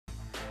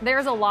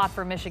There's a lot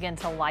for Michigan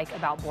to like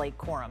about Blake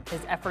Corum.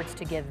 His efforts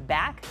to give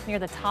back near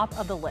the top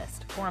of the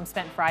list. Corum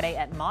spent Friday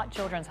at Mott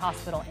Children's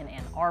Hospital in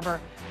Ann Arbor,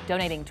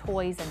 donating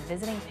toys and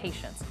visiting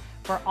patients.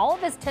 For all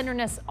of his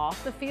tenderness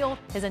off the field,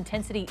 his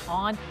intensity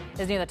on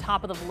is near the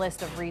top of the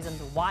list of reasons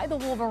why the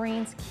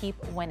Wolverines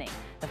keep winning.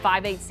 The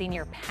 5'8"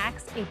 senior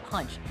packs a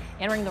punch,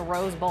 entering the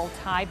Rose Bowl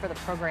tied for the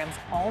program's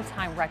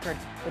all-time record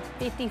with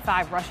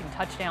 55 rushing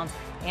touchdowns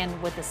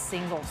and with a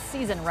single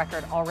season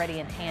record already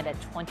in hand at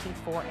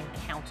 24 and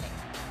counting.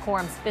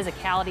 Corum's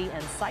physicality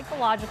and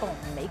psychological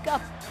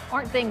makeup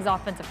aren't things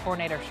offensive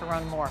coordinator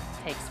Sharon Moore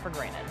takes for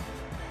granted.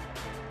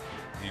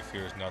 He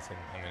fears nothing.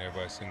 I mean,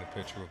 everybody's seen the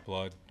picture of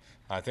blood.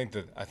 I think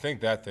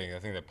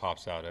that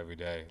pops out every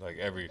day. Like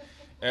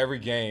every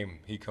game,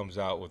 he comes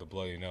out with a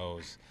bloody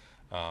nose,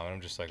 and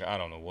I'm just like, I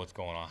don't know what's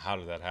going on. How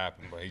did that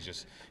happen? But he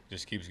just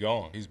keeps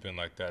going. He's been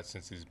like that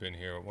since he's been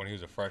here. When he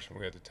was a freshman,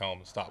 we had to tell him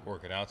to stop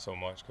working out so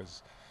much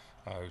because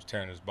he was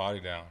tearing his body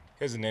down.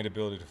 He has an innate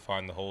ability to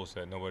find the holes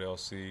that nobody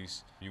else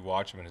sees. You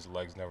watch him, and his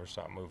legs never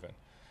stop moving.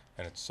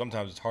 And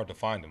sometimes it's hard to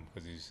find him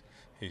because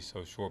he's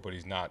so short, but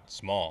he's not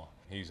small.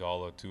 He's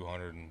all of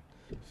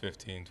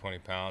 215, 20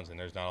 pounds, and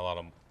there's not a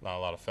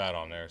lot of fat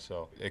on there.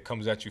 So it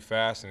comes at you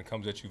fast, and it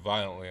comes at you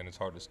violently, and it's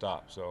hard to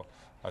stop. So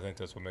I think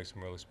that's what makes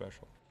him really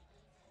special.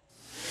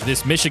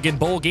 This Michigan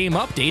Bowl game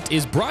update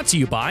is brought to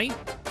you by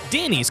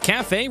Danny's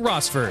Cafe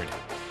Rossford.